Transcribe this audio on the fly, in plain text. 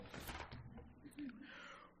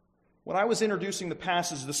When I was introducing the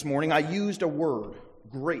passage this morning, I used a word,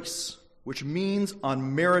 grace, which means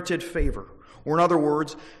unmerited favor, or in other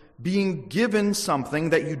words, being given something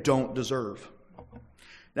that you don't deserve.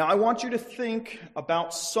 Now, I want you to think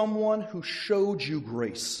about someone who showed you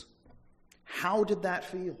grace. How did that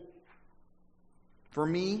feel? For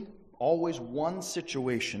me, always one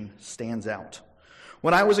situation stands out.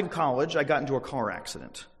 When I was in college, I got into a car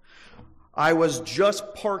accident. I was just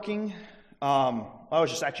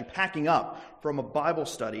actually packing up from a Bible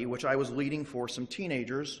study, which I was leading for some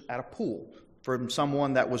teenagers at a pool from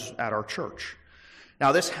someone that was at our church.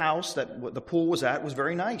 Now, this house that the pool was at was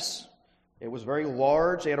very nice. It was very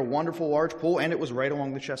large. They had a wonderful large pool, and it was right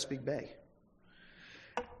along the Chesapeake Bay.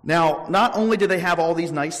 Now, not only did they have all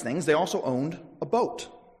these nice things, they also owned a boat.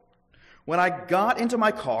 When I got into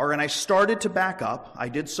my car and I started to back up, I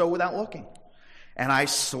did so without looking. And I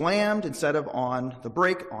slammed, instead of on the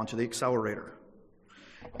brake, onto the accelerator.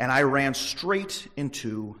 And I ran straight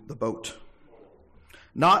into the boat.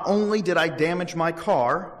 Not only did I damage my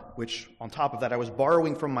car, which on top of that I was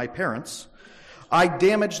borrowing from my parents, I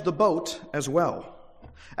damaged the boat as well.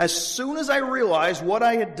 As soon as I realized what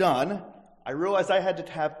I had done, I realized I had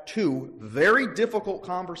to have two very difficult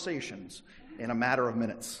conversations in a matter of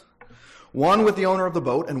minutes. One with the owner of the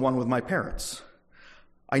boat and one with my parents.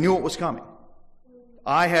 I knew it was coming.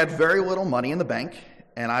 I had very little money in the bank,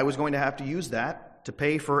 and I was going to have to use that to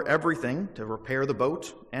pay for everything, to repair the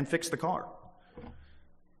boat and fix the car.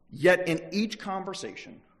 Yet in each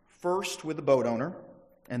conversation, first with the boat owner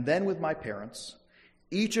and then with my parents,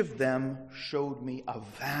 each of them showed me a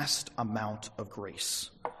vast amount of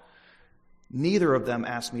grace. Neither of them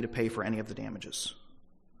asked me to pay for any of the damages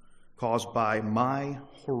caused by my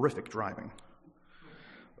horrific driving.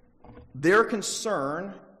 Their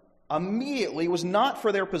concern immediately was not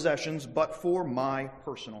for their possessions, but for my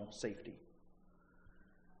personal safety.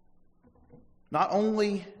 Not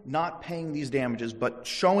only not paying these damages, but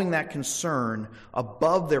showing that concern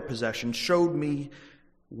above their possessions showed me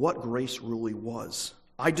what grace really was.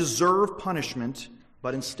 I deserved punishment,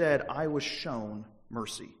 but instead I was shown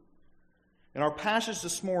mercy. In our passage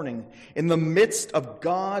this morning, in the midst of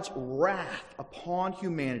God's wrath upon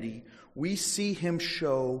humanity, we see him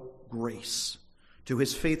show grace to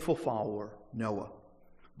his faithful follower, Noah,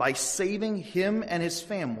 by saving him and his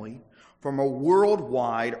family from a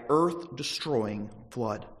worldwide, earth-destroying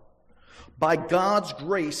flood. By God's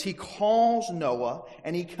grace, he calls Noah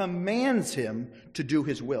and he commands him to do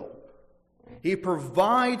his will. He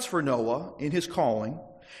provides for Noah in his calling,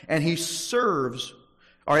 and he saves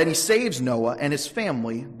Noah and his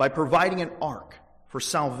family by providing an ark for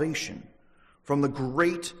salvation from the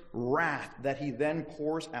great wrath that he then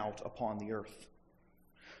pours out upon the earth.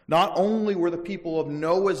 Not only were the people of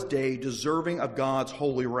Noah's day deserving of God's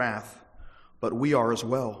holy wrath, but we are as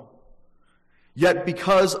well. Yet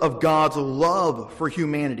because of God's love for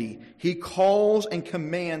humanity, he calls and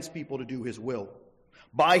commands people to do his will.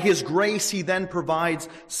 By his grace, he then provides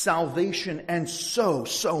salvation and so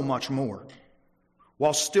much more,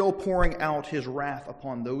 while still pouring out his wrath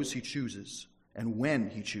upon those he chooses and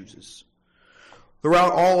when he chooses.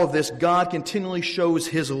 Throughout all of this, God continually shows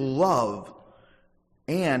his love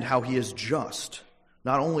and how he is just,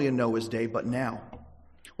 not only in Noah's day, but now.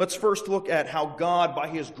 Let's first look at how God, by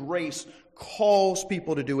his grace, calls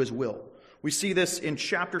people to do his will. We see this in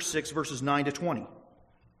chapter 6, verses 9 to 20.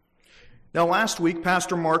 Now, last week,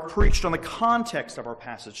 Pastor Mark preached on the context of our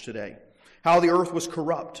passage today, how the earth was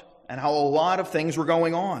corrupt and how a lot of things were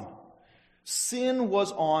going on. Sin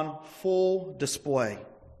was on full display.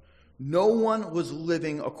 No one was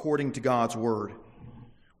living according to God's word.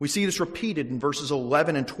 We see this repeated in verses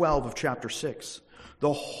 11 and 12 of chapter 6.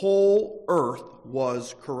 The whole earth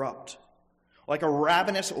was corrupt, like a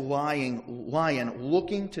ravenous lion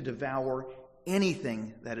looking to devour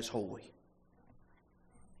anything that is holy.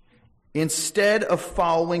 Instead of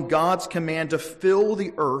following God's command to fill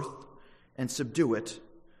the earth and subdue it,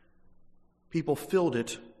 people filled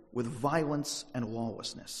it with violence and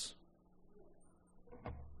lawlessness.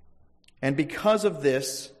 And because of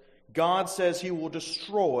this, God says he will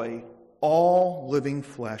destroy all living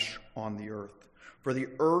flesh on the earth, for the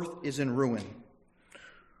earth is in ruin.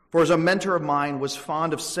 For as a mentor of mine was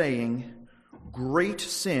fond of saying, great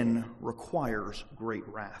sin requires great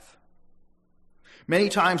wrath. Many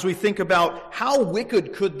times we think about how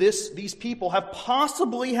wicked could these people have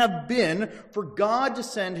possibly have been for God to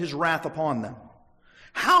send his wrath upon them.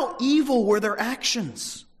 How evil were their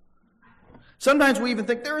actions? Sometimes we even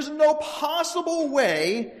think there is no possible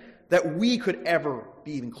way that we could ever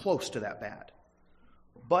be even close to that bad.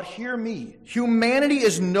 But hear me, humanity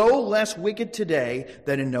is no less wicked today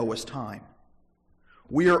than in Noah's time.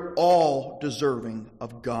 We are all deserving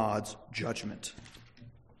of God's judgment.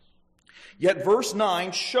 Yet verse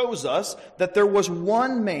 9 shows us that there was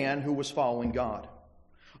one man who was following God.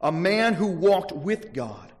 A man who walked with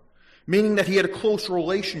God, meaning that he had a close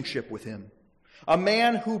relationship with him. A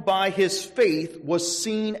man who by his faith was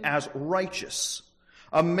seen as righteous.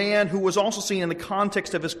 A man who was also seen in the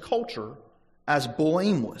context of his culture as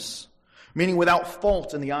blameless, meaning without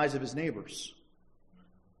fault in the eyes of his neighbors.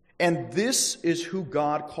 And this is who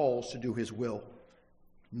God calls to do his will,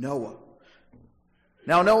 Noah.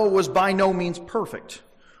 Now, Noah was by no means perfect.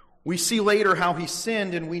 We see later how he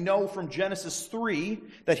sinned, and we know from Genesis 3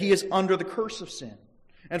 that he is under the curse of sin.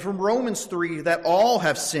 And from Romans 3 that all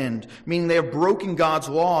have sinned, meaning they have broken God's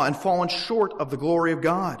law and fallen short of the glory of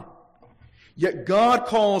God. Yet God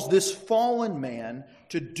calls this fallen man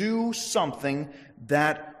to do something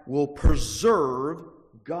that will preserve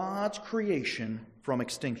God's creation from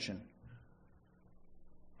extinction,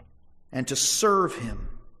 and to serve him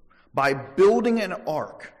by building an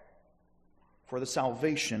ark for the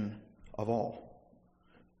salvation of all.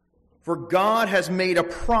 For God has made a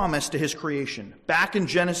promise to his creation, back in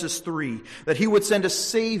Genesis 3, that he would send a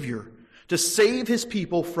Savior to save his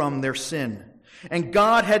people from their sin. And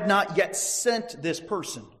God had not yet sent this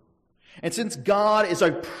person. And since God is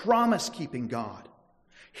a promise-keeping God,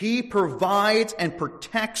 he provides and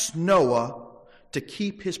protects Noah to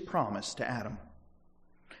keep his promise to Adam.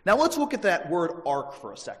 Now let's look at that word ark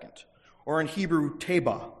for a second, or in Hebrew,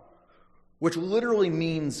 teba, which literally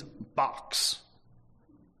means box.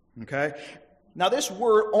 Okay? Now this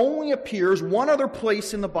word only appears one other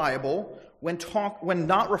place in the Bible when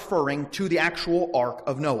not referring to the actual ark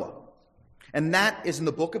of Noah. And that is in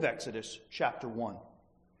the book of Exodus, chapter 1.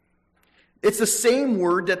 It's the same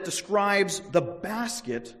word that describes the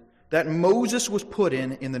basket that Moses was put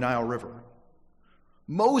in the Nile River.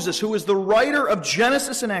 Moses, who is the writer of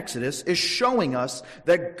Genesis and Exodus, is showing us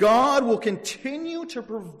that God will continue to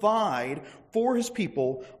provide for his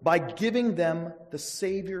people by giving them the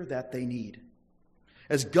Savior that they need.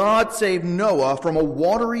 As God saved Noah from a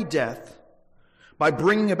watery death by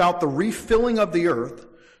bringing about the refilling of the earth,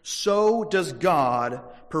 so does God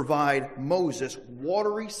provide Moses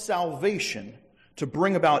watery salvation to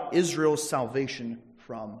bring about Israel's salvation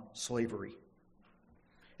from slavery.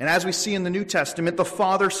 And as we see in the New Testament, the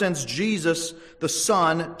Father sends Jesus, the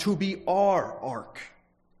Son, to be our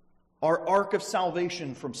ark of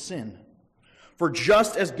salvation from sin. For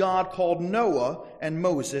just as God called Noah and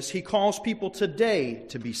Moses, he calls people today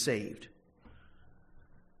to be saved.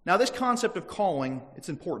 Now, this concept of calling, it's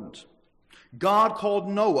important. God called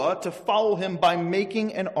Noah to follow him by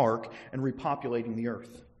making an ark and repopulating the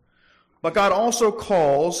earth. But God also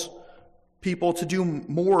calls people to do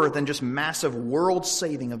more than just massive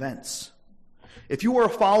world-saving events. If you are a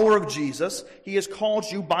follower of Jesus, he has called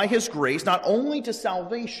you by his grace not only to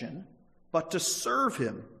salvation, but to serve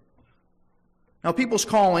him. Now, people's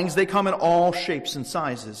callings, they come in all shapes and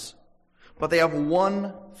sizes, but they have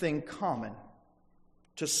one thing common: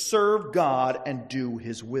 to serve God and do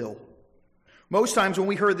his will. Most times when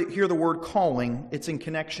we hear the word calling, it's in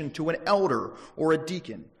connection to an elder or a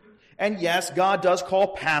deacon. And yes, God does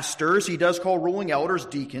call pastors, he does call ruling elders,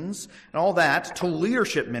 deacons, and all that to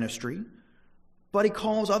leadership ministry. But he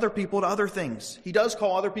calls other people to other things. He does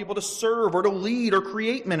call other people to serve or to lead or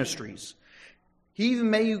create ministries. He even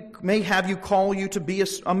may have you call you to be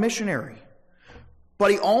a missionary. But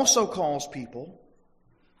he also calls people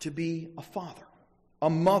to be a father, a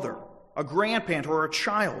mother, a grandparent, or a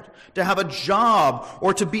child, to have a job,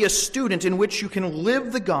 or to be a student in which you can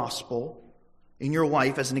live the gospel in your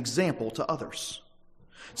life as an example to others.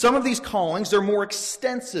 Some of these callings, they're more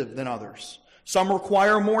extensive than others. Some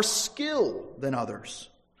require more skill than others.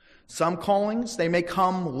 Some callings, they may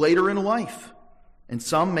come later in life, and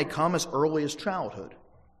some may come as early as childhood.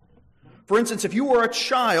 For instance, if you are a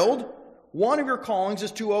child, one of your callings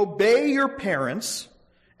is to obey your parents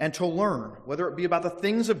and to learn, whether it be about the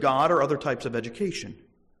things of God or other types of education.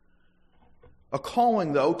 A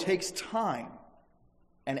calling, though, takes time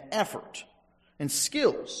and effort and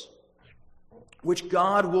skills, which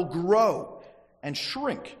God will grow and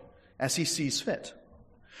shrink as he sees fit.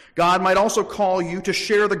 God might also call you to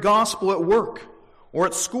share the gospel at work or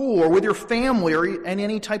at school or with your family or in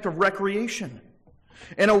any type of recreation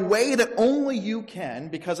in a way that only you can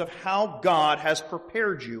because of how God has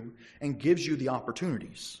prepared you and gives you the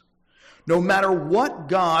opportunities. No matter what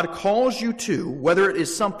God calls you to, whether it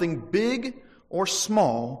is something big or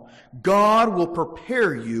small, God will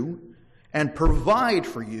prepare you and provide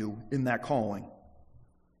for you in that calling.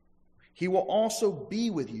 He will also be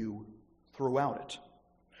with you throughout it.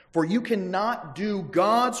 For you cannot do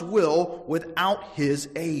God's will without his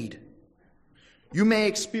aid. You may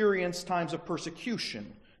experience times of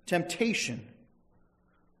persecution, temptation,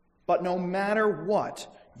 but no matter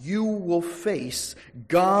what you will face,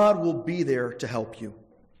 God will be there to help you,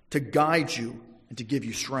 to guide you, and to give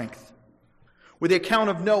you strength. With the account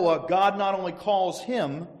of Noah, God not only calls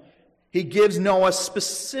him, he gives Noah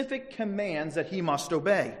specific commands that he must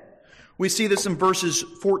obey. We see this in verses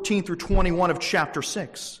 14 through 21 of chapter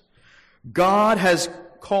 6. God has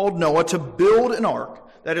called Noah to build an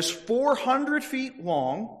ark that is 400 feet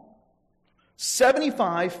long,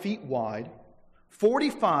 75 feet wide,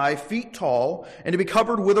 45 feet tall, and to be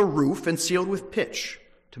covered with a roof and sealed with pitch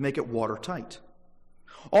to make it watertight.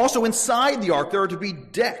 Also inside the ark there are to be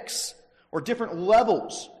decks or different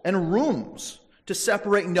levels and rooms to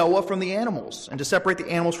separate Noah from the animals and to separate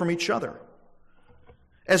the animals from each other,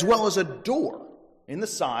 as well as a door in the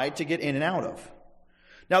side to get in and out of.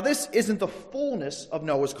 Now, this isn't the fullness of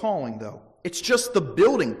Noah's calling, though. It's just the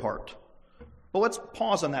building part. But let's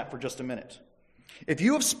pause on that for just a minute. If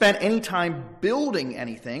you have spent any time building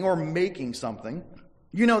anything or making something,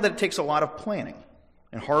 you know that it takes a lot of planning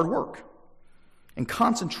and hard work and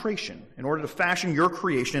concentration in order to fashion your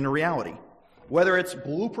creation into reality. Whether it's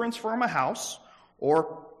blueprints from a house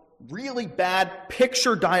or really bad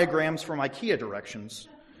picture diagrams from IKEA directions,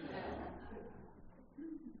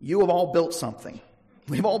 you have all built something.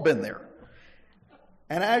 We've all been there.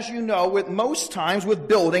 And as you know, with most times with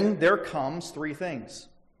building, there comes three things: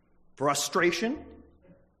 frustration,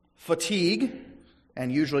 fatigue,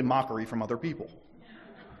 and usually mockery from other people.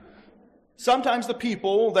 Sometimes the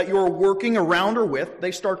people that you're working around or with,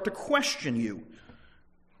 they start to question you.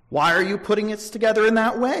 Why are you putting it together in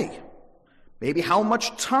that way? Maybe how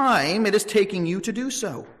much time it is taking you to do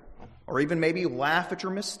so. Or even maybe laugh at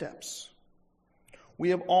your missteps. We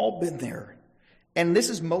have all been there. And this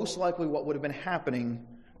is most likely what would have been happening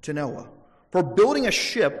to Noah. For building a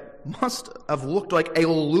ship must have looked like a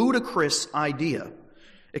ludicrous idea,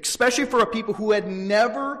 especially for a people who had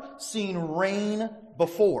never seen rain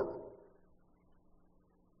before.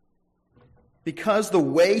 Because the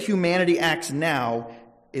way humanity acts now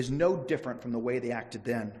is no different from the way they acted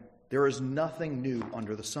then. There is nothing new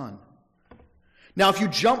under the sun. Now, if you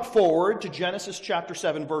jump forward to Genesis chapter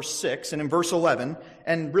 7, verse 6, and in verse 11,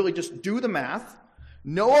 and really just do the math,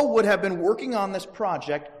 Noah would have been working on this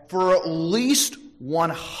project for at least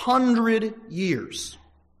 100 years,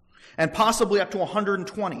 and possibly up to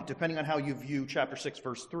 120, depending on how you view chapter 6,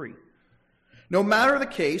 verse 3. No matter the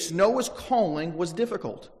case, Noah's calling was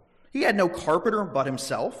difficult. He had no carpenter but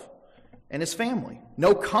himself and his family,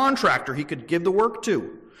 no contractor he could give the work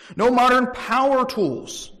to, no modern power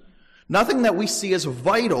tools, nothing that we see as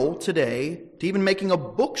vital today to even making a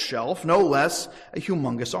bookshelf, no less a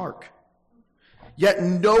humongous ark. Yet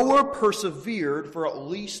Noah persevered for at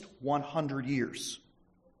least 100 years.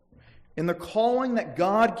 In the calling that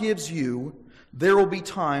God gives you, there will be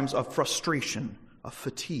times of frustration, of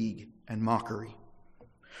fatigue, and mockery.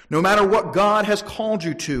 No matter what God has called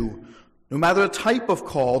you to, no matter the type of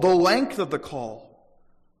call, the length of the call,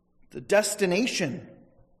 the destination,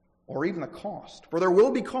 or even the cost, for there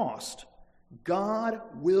will be cost, God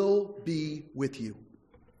will be with you.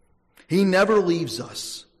 He never leaves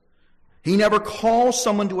us. He never calls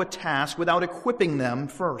someone to a task without equipping them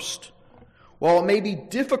first. While it may be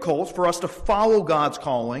difficult for us to follow God's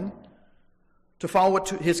calling, to follow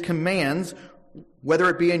his commands, whether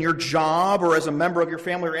it be in your job or as a member of your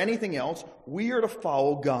family or anything else, we are to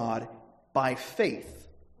follow God by faith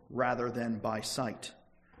rather than by sight.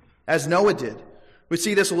 As Noah did. We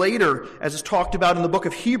see this later as is talked about in the book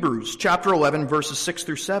of Hebrews, chapter 11, verses 6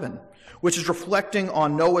 through 7, which is reflecting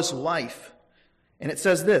on Noah's life. And it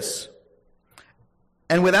says this: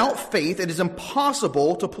 "And without faith it is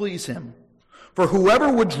impossible to please him. For whoever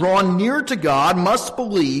would draw near to God must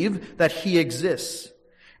believe that he exists,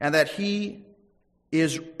 and that he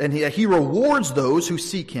rewards those who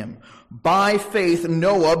seek him. By faith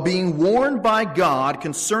Noah, being warned by God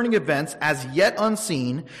concerning events as yet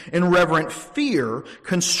unseen, in reverent fear,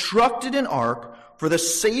 constructed an ark for the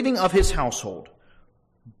saving of his household.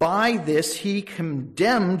 By this he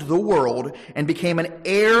condemned the world and became an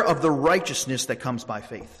heir of the righteousness that comes by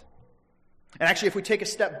faith." And actually, if we take a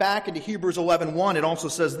step back into Hebrews 11:1, it also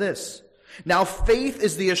says this: "Now faith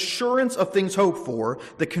is the assurance of things hoped for,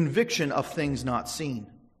 the conviction of things not seen."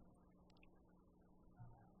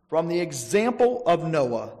 From the example of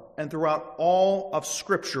Noah and throughout all of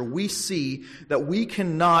Scripture, we see that we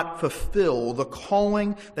cannot fulfill the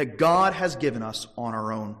calling that God has given us on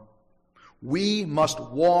our own. We must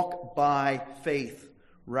walk by faith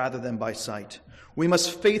rather than by sight. We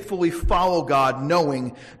must faithfully follow God,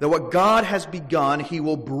 knowing that what God has begun, He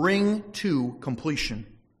will bring to completion.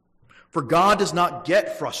 For God does not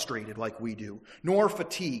get frustrated like we do, nor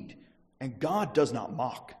fatigued, and God does not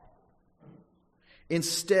mock.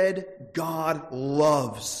 Instead, God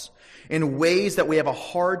loves in ways that we have a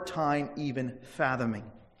hard time even fathoming.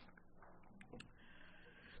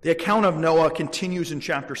 The account of Noah continues in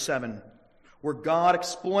chapter 7, where God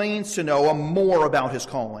explains to Noah more about his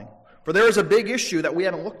calling. For there is a big issue that we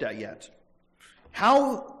haven't looked at yet.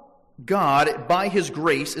 How God, by His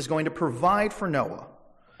grace, is going to provide for Noah.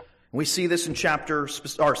 We see this in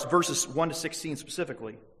verses 1 to 16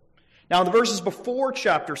 specifically. Now, in the verses before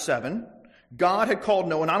chapter 7, God had called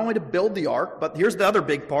Noah not only to build the ark, but here's the other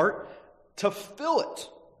big part, to fill it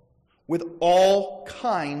with all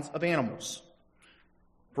kinds of animals.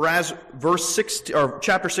 For as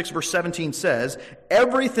chapter 6, verse 17 says,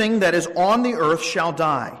 everything that is on the earth shall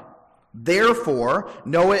die. Therefore,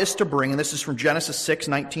 Noah is to bring, and this is from Genesis 6,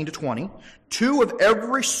 19 to 20, 2 of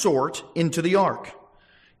every sort into the ark,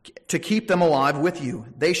 to keep them alive with you.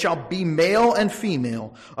 They shall be male and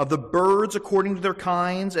female, of the birds according to their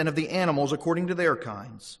kinds, and of the animals according to their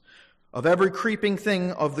kinds. Of every creeping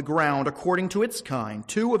thing of the ground according to its kind,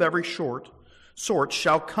 2 of every sort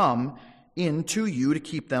shall come into you to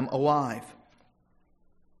keep them alive.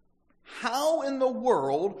 How in the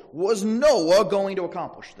world was Noah going to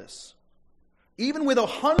accomplish this? Even with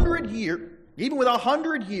 100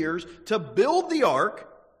 years to build the ark,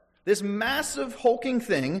 this massive hulking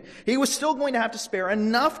thing, he was still going to have to spare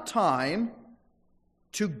enough time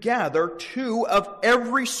to gather 2 of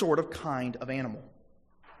every sort of kind of animal.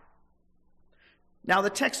 Now, the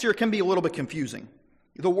text here can be a little bit confusing.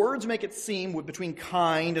 The words make it seem, between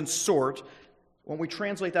kind and sort, when we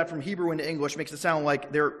translate that from Hebrew into English, makes it sound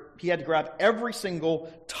like he had to grab every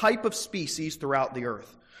single type of species throughout the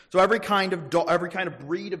earth. So every kind of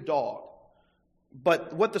breed of dog.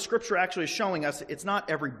 But what the Scripture actually is showing us, it's not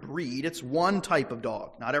every breed, it's one type of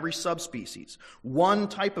dog, not every subspecies. One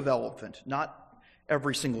type of elephant, not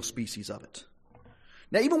every single species of it.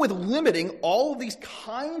 Now, even with limiting all of these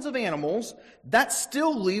kinds of animals, that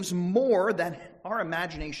still leaves more than our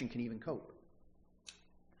imagination can even cope.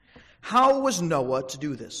 How was Noah to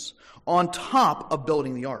do this on top of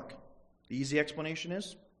building the ark? The easy explanation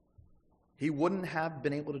is he wouldn't have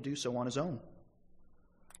been able to do so on his own.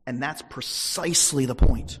 And that's precisely the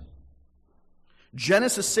point.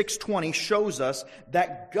 Genesis 6:20 shows us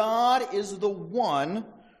that God is the one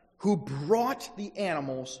who brought the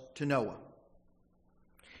animals to Noah.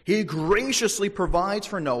 He graciously provides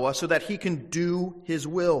for Noah so that he can do his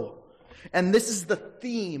will. And this is the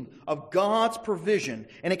theme of God's provision,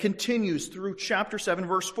 and it continues through chapter 7,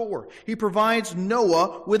 verse 4. He provides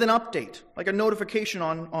Noah with an update, like a notification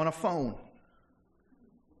on a phone.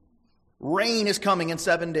 Rain is coming in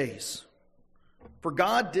 7 days. For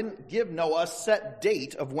God didn't give Noah a set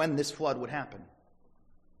date of when this flood would happen.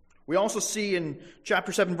 We also see in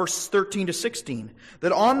chapter 7, verses 13 to 16,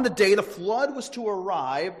 that on the day the flood was to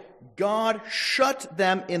arrive, God shut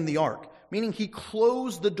them in the ark, meaning He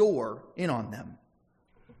closed the door in on them.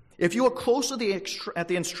 If you look closely at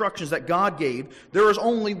the instructions that God gave, there is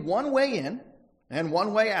only one way in and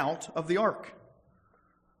one way out of the ark.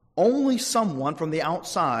 Only someone from the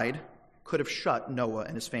outside could have shut Noah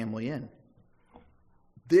and his family in.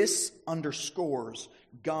 This underscores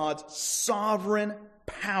God's sovereign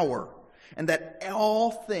power and that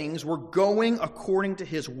all things were going according to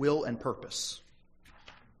His will and purpose.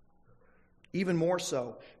 Even more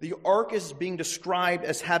so, the ark is being described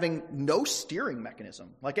as having no steering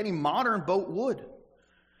mechanism, like any modern boat would.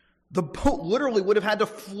 The boat literally would have had to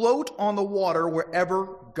float on the water wherever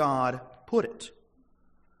God put it.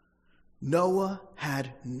 Noah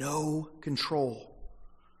had no control.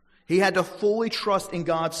 He had to fully trust in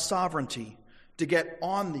God's sovereignty to get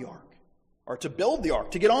on the ark, or to build the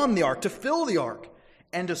ark, to get on the ark, to fill the ark,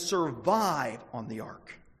 and to survive on the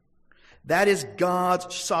ark. That is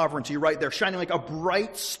God's sovereignty right there, shining like a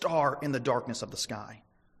bright star in the darkness of the sky.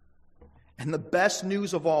 And the best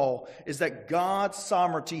news of all is that God's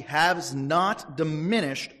sovereignty has not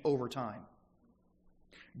diminished over time.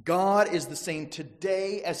 God is the same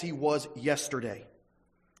today as He was yesterday,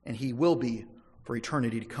 and He will be for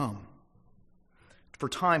eternity to come. For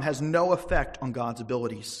time has no effect on God's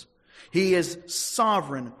abilities. He is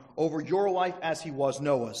sovereign over your life as He was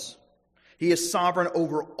Noah's. He is sovereign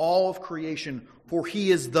over all of creation, for He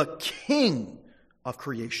is the King of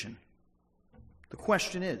creation. The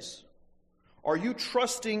question is, are you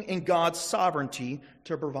trusting in God's sovereignty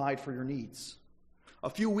to provide for your needs? A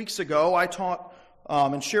few weeks ago, I taught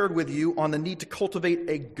and shared with you on the need to cultivate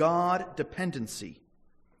a God dependency.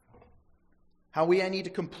 how we need to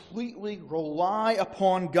completely rely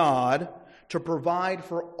upon God to provide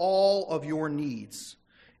for all of your needs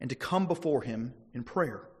and to come before Him in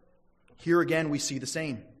prayer. Here again we see the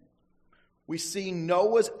same. We see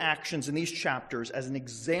Noah's actions in these chapters as an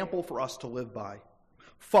example for us to live by,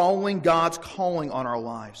 following God's calling on our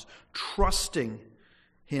lives, trusting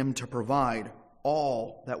Him to provide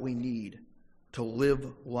all that we need to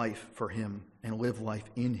live life for Him and live life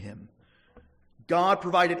in Him. God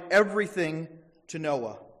provided everything to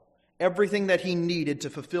Noah, everything that he needed to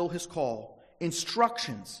fulfill his call,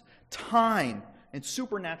 instructions, time, and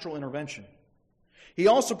supernatural intervention. He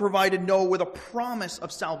also provided Noah with a promise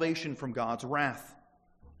of salvation from God's wrath.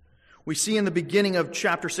 We see in the beginning of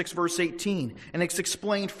chapter 6, verse 18, and it's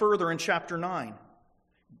explained further in chapter 9,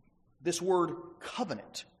 this word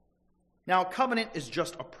covenant. Now, covenant is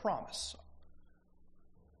just a promise.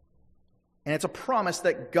 And it's a promise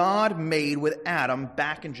that God made with Adam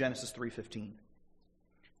back in Genesis 3:15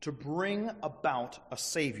 to bring about a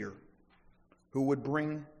Savior who would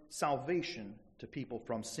bring salvation to people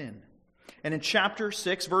from sin. And in chapter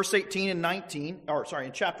 6, verse 18 and 19,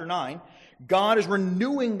 in chapter 9, God is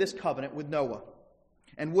renewing this covenant with Noah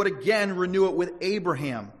and would again renew it with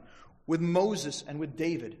Abraham, with Moses, and with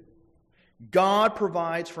David. God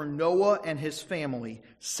provides for Noah and his family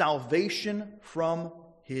salvation from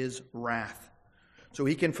His wrath, so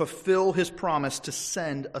He can fulfill His promise to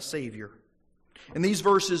send a Savior. In these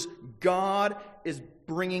verses, God is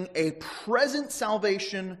bringing a present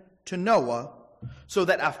salvation to Noah so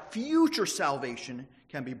that a future salvation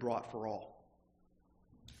can be brought for all.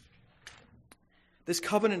 This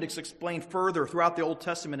covenant is explained further throughout the Old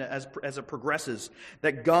Testament as it progresses,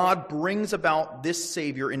 that God brings about this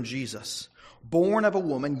Savior in Jesus, born of a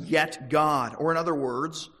woman, yet God, or in other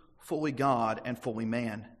words, fully God and fully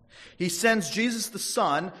man. He sends Jesus the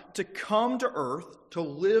Son to come to earth to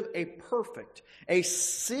live a perfect, a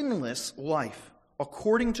sinless life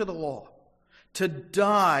according to the law, to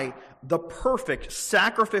die the perfect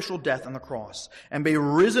sacrificial death on the cross, and be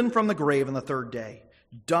risen from the grave on the third day,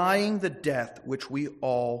 dying the death which we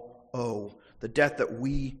all owe, the death that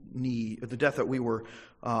we need, the death that we were,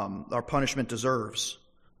 our punishment deserves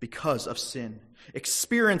because of sin,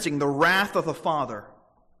 experiencing the wrath of the Father.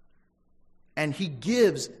 And He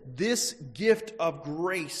gives this gift of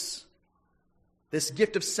grace, this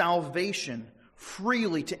gift of salvation,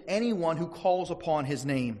 freely to anyone who calls upon His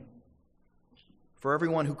name. For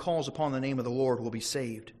everyone who calls upon the name of the Lord will be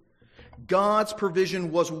saved. God's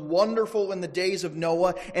provision was wonderful in the days of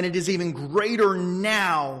Noah, and it is even greater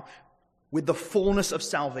now with the fullness of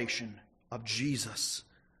salvation of Jesus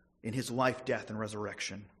in His life, death, and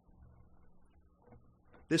resurrection.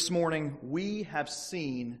 This morning, we have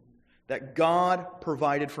seen that God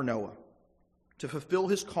provided for Noah to fulfill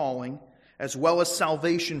his calling as well as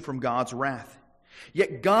salvation from God's wrath.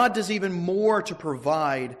 Yet God does even more to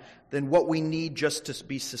provide than what we need just to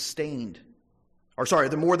be sustained.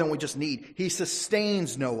 The more than we just need. He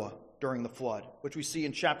sustains Noah during the flood, which we see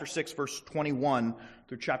in chapter 6, verse 21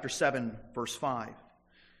 through chapter 7, verse 5.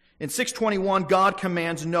 In 6:21, God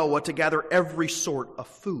commands Noah to gather every sort of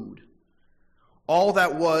food, all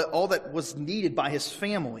that was needed by his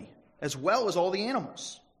family, as well as all the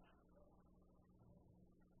animals.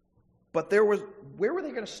 But where were they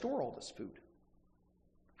going to store all this food?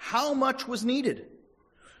 How much was needed?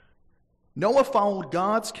 Noah followed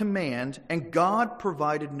God's command, and God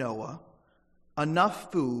provided Noah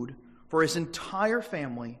enough food for his entire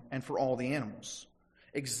family and for all the animals.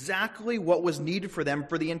 Exactly what was needed for them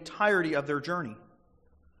for the entirety of their journey.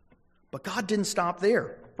 But God didn't stop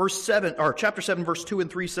there. Chapter 7, verse 2 and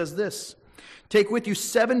 3 says this: "Take with you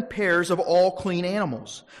 7 pairs of all clean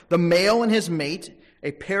animals, the male and his mate,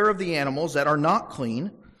 a pair of the animals that are not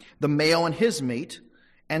clean, the male and his mate,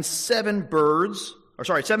 and 7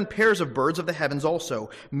 pairs of birds of the heavens also,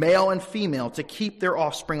 male and female, to keep their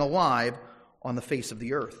offspring alive on the face of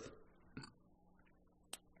the earth."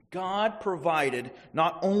 God provided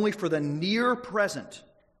not only for the near present,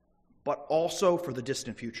 but also for the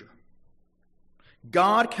distant future.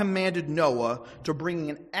 God commanded Noah to bring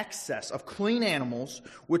an excess of clean animals,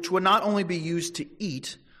 which would not only be used to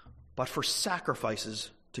eat, but for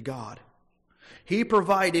sacrifices to God. He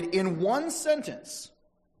provided in one sentence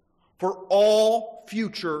for all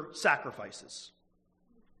future sacrifices.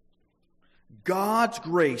 God's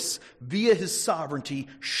grace, via His sovereignty,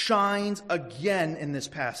 shines again in this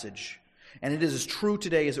passage, and it is as true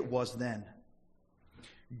today as it was then.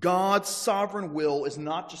 God's sovereign will is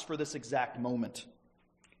not just for this exact moment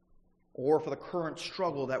or for the current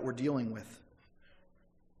struggle that we're dealing with.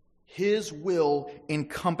 His will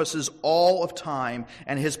encompasses all of time,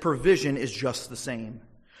 and His provision is just the same.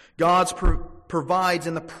 God's provides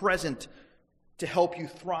in the present to help you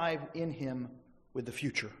thrive in Him with the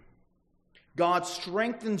future. God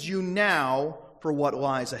strengthens you now for what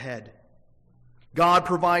lies ahead. God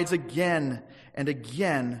provides again and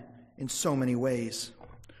again in so many ways.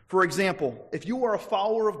 For example, if you are a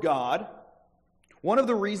follower of God, one of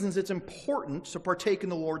the reasons it's important to partake in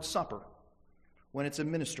the Lord's Supper when it's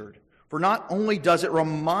administered, for not only does it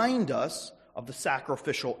remind us of the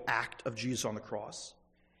sacrificial act of Jesus on the cross,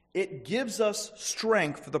 it gives us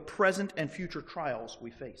strength for the present and future trials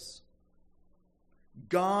we face.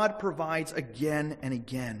 God provides again and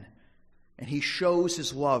again, and He shows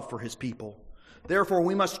His love for His people. Therefore,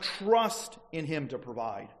 we must trust in Him to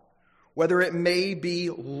provide, whether it may be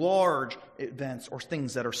large events or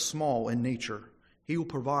things that are small in nature. He will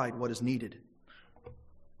provide what is needed.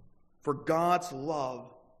 For God's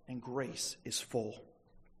love and grace is full.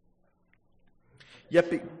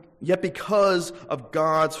 Yet because of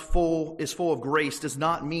God's full of grace does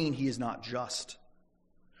not mean He is not just.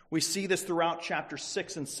 We see this throughout chapter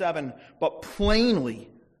 6 and 7, but plainly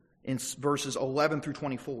in verses 11 through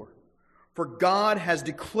 24. For God has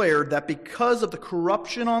declared that because of the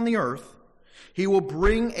corruption on the earth, He will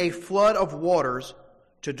bring a flood of waters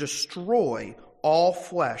to destroy all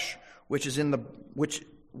flesh, which is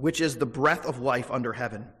the breath of life under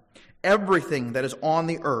heaven. Everything that is on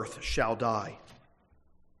the earth shall die.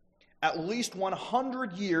 At least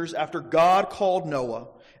 100 years after God called Noah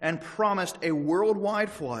and promised a worldwide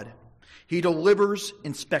flood, He delivers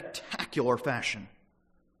in spectacular fashion.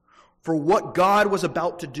 For what God was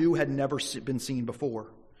about to do had never been seen before.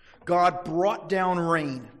 God brought down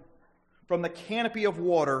rain from the canopy of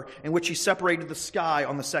water in which He separated the sky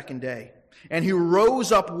on the second day. And He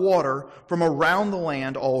rose up water from around the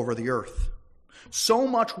land all over the earth. So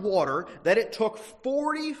much water that it took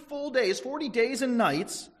 40 full days, 40 days and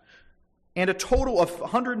nights, and a total of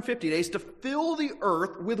 150 days to fill the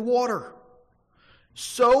earth with water.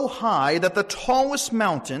 So high that the tallest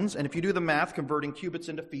mountains, and if you do the math, converting cubits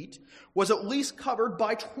into feet, was at least covered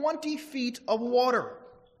by 20 feet of water.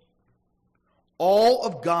 All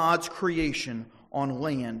of God's creation on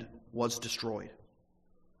land was destroyed.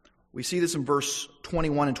 We see this in verse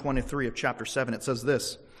 21 and 23 of chapter 7. It says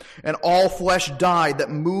this, "And all flesh died that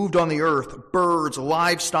moved on the earth, birds,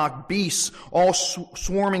 livestock, beasts, all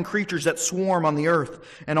swarming creatures that swarm on the earth,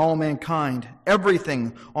 and all mankind.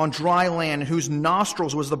 Everything on dry land, in whose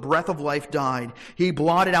nostrils was the breath of life, died. He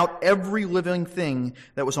blotted out every living thing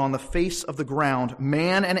that was on the face of the ground,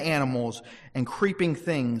 man and animals, and creeping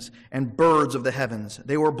things, and birds of the heavens.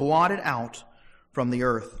 They were blotted out from the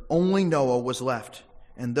earth. Only Noah was left,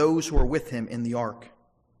 and those who were with him in the ark."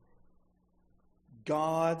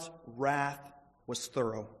 God's wrath was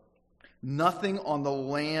thorough. Nothing on the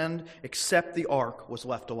land except the ark was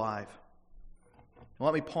left alive. Now,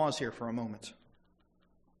 let me pause here for a moment.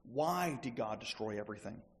 Why did God destroy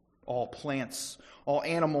everything? All plants, all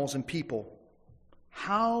animals, and people.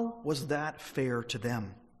 How was that fair to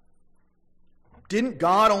them? Didn't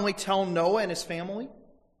God only tell Noah and his family?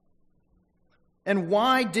 And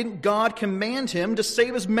why didn't God command him to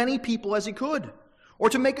save as many people as He could? Or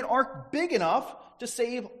to make an ark big enough to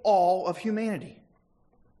save all of humanity?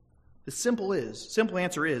 The simple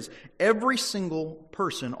answer is, every single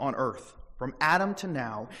person on earth, from Adam to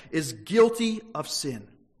now, is guilty of sin,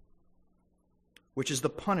 which is the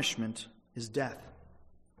punishment is death,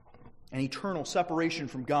 and eternal separation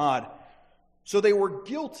from God. So they were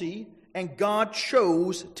guilty, and God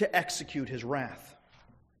chose to execute His wrath.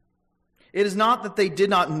 It is not that they did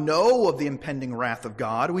not know of the impending wrath of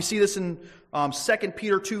God. We see this in 2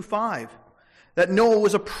 Peter 2:5, that Noah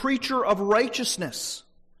was a preacher of righteousness.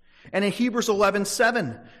 And in Hebrews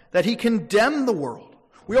 11:7, that he condemned the world.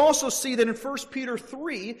 We also see that in 1 Peter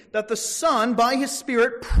 3, that the Son, by His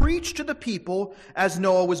Spirit, preached to the people as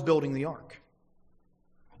Noah was building the ark.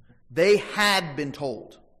 They had been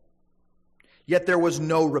told, yet there was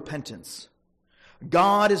no repentance.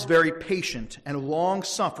 God is very patient and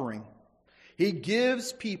long-suffering. He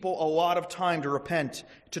gives people a lot of time to repent,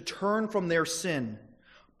 to turn from their sin.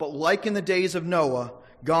 But like in the days of Noah,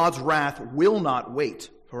 God's wrath will not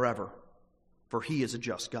wait forever, for He is a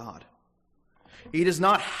just God. He does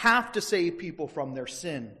not have to save people from their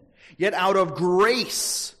sin. Yet out of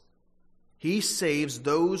grace, He saves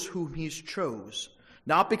those whom He chose,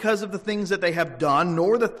 not because of the things that they have done,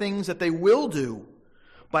 nor the things that they will do,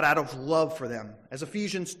 but out of love for them. As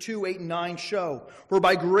Ephesians 2:8 and 9 show, "For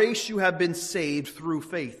by grace you have been saved through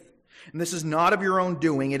faith. And this is not of your own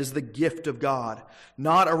doing, it is the gift of God,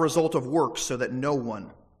 not a result of works, so that no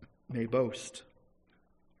one may boast."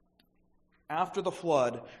 After the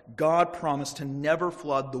flood, God promised to never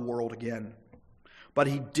flood the world again. But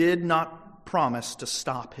He did not promise to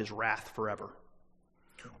stop his wrath forever.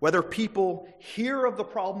 Whether people hear of the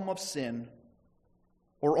problem of sin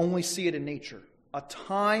or only see it in nature, a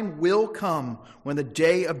time will come when the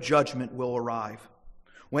day of judgment will arrive,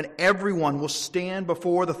 when everyone will stand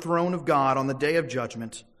before the throne of God on the day of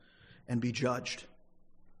judgment and be judged.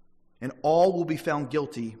 And all will be found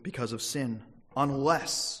guilty because of sin,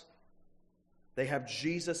 unless they have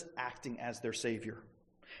Jesus acting as their Savior,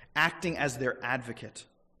 acting as their advocate.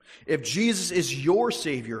 If Jesus is your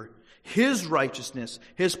Savior, His righteousness,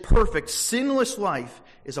 His perfect, sinless life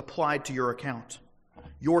is applied to your account.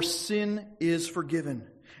 Your sin is forgiven,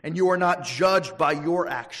 and you are not judged by your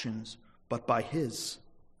actions, but by His.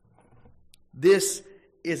 This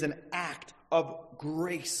is an act of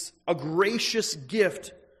grace, a gracious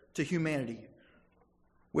gift to humanity,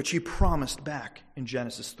 which He promised back in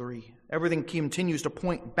Genesis 3. Everything continues to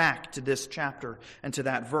point back to this chapter and to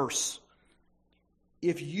that verse.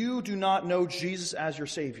 If you do not know Jesus as your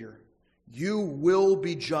Savior, you will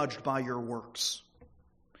be judged by your works.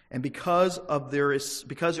 And because of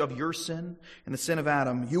your sin and the sin of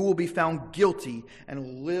Adam, you will be found guilty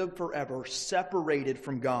and live forever separated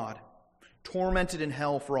from God, tormented in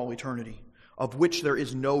hell for all eternity, of which there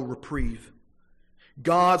is no reprieve.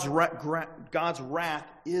 God's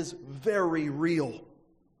wrath is very real,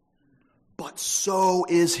 but so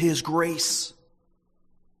is His grace.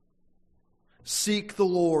 Seek the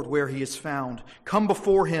Lord where He is found. Come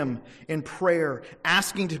before Him in prayer,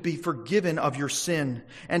 asking to be forgiven of your sin.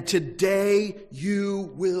 And today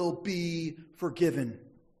you will be forgiven.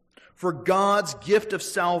 For God's gift of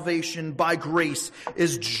salvation by grace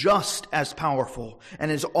is just as powerful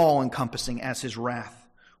and as all-encompassing as His wrath.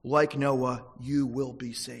 Like Noah, you will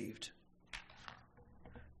be saved.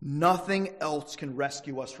 Nothing else can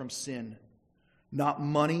rescue us from sin. Not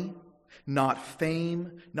money, not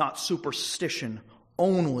fame, not superstition,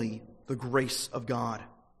 only the grace of God,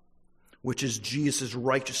 which is Jesus'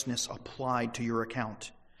 righteousness applied to your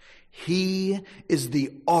account. He is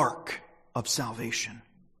the ark of salvation.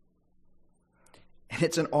 And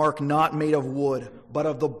it's an ark not made of wood, but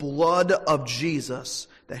of the blood of Jesus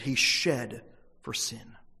that He shed for sin.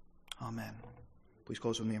 Amen. Please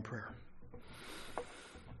close with me in prayer.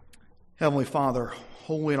 Heavenly Father,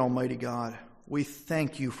 holy and almighty God, we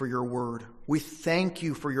thank You for Your word. We thank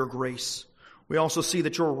You for Your grace. We also see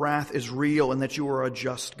that Your wrath is real and that You are a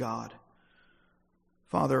just God.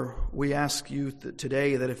 Father, we ask You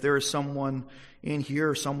today that if there is someone in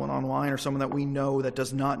here, someone online, or someone that we know that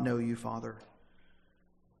does not know You, Father,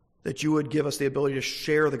 that You would give us the ability to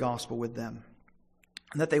share the gospel with them,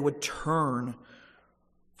 and that they would turn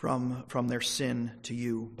from their sin to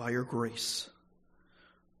You by Your grace.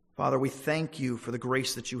 Father, we thank You for the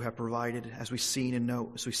grace that You have provided as we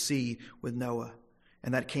see with Noah,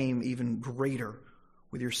 and that came even greater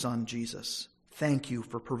with Your Son, Jesus. Thank You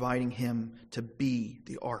for providing Him to be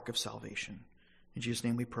the ark of salvation. In Jesus'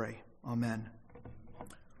 name we pray. Amen.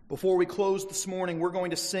 Before we close this morning, we're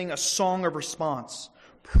going to sing a song of response,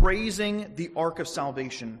 praising the ark of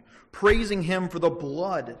salvation, praising Him for the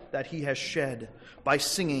blood that He has shed by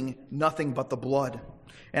singing Nothing But the Blood.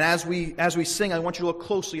 And as we sing, I want you to look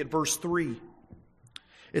closely at verse 3.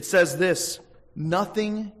 It says this: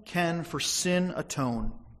 nothing can for sin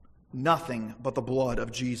atone, nothing but the blood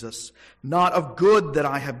of Jesus. Not of good that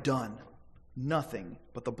I have done, nothing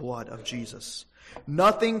but the blood of Jesus.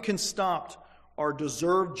 Nothing can stop our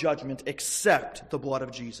deserved judgment except the blood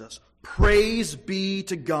of Jesus. Praise be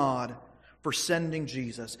to God for sending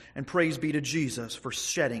Jesus, and praise be to Jesus for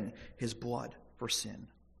shedding His blood for sin.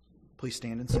 Please stand and sing.